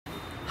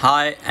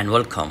Hi and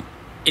welcome.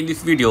 In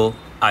this video,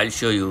 I'll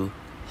show you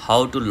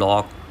how to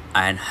lock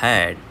and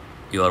hide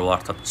your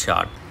WhatsApp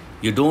chat.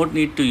 You don't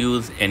need to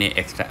use any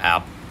extra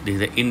app. This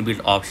is an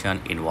inbuilt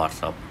option in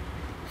WhatsApp.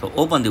 So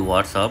open the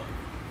WhatsApp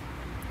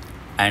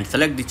and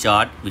select the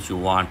chat which you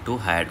want to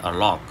hide or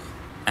lock.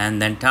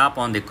 And then tap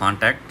on the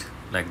contact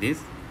like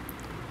this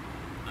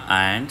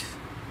and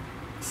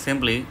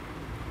simply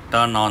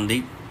turn on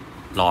the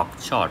lock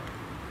chat.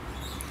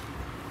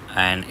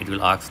 And it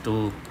will ask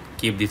to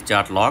keep this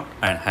chat locked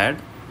and hide.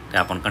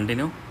 Tap on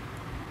continue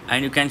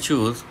and you can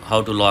choose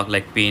how to lock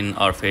like pin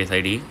or face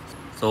ID.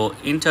 So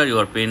enter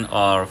your pin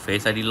or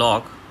face ID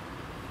lock.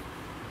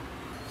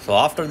 So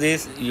after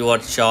this your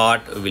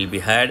chat will be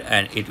hid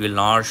and it will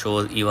not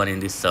show even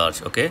in this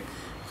search. Okay,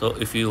 so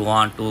if you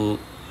want to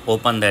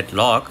open that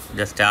lock,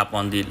 just tap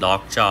on the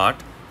lock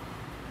chat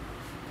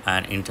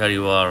and enter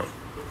your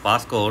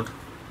passcode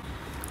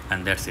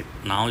and that's it.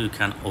 Now you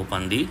can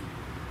open the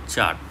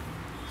chat.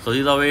 So this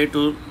is a way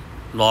to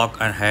lock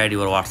and hide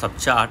your WhatsApp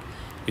chat.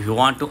 If you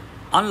want to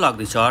unlock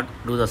the chat,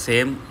 do the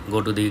same.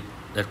 Go to the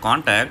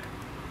contact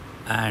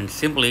and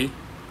simply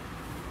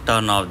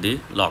turn off the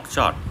lock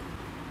chat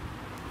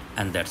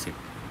and that's it.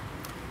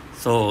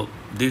 So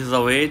this is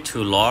a way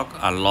to lock,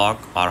 unlock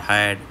or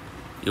hide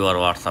your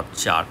WhatsApp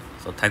chat.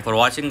 So thanks for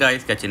watching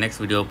guys. Catch you next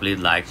video. Please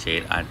like,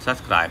 share and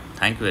subscribe.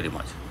 Thank you very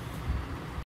much.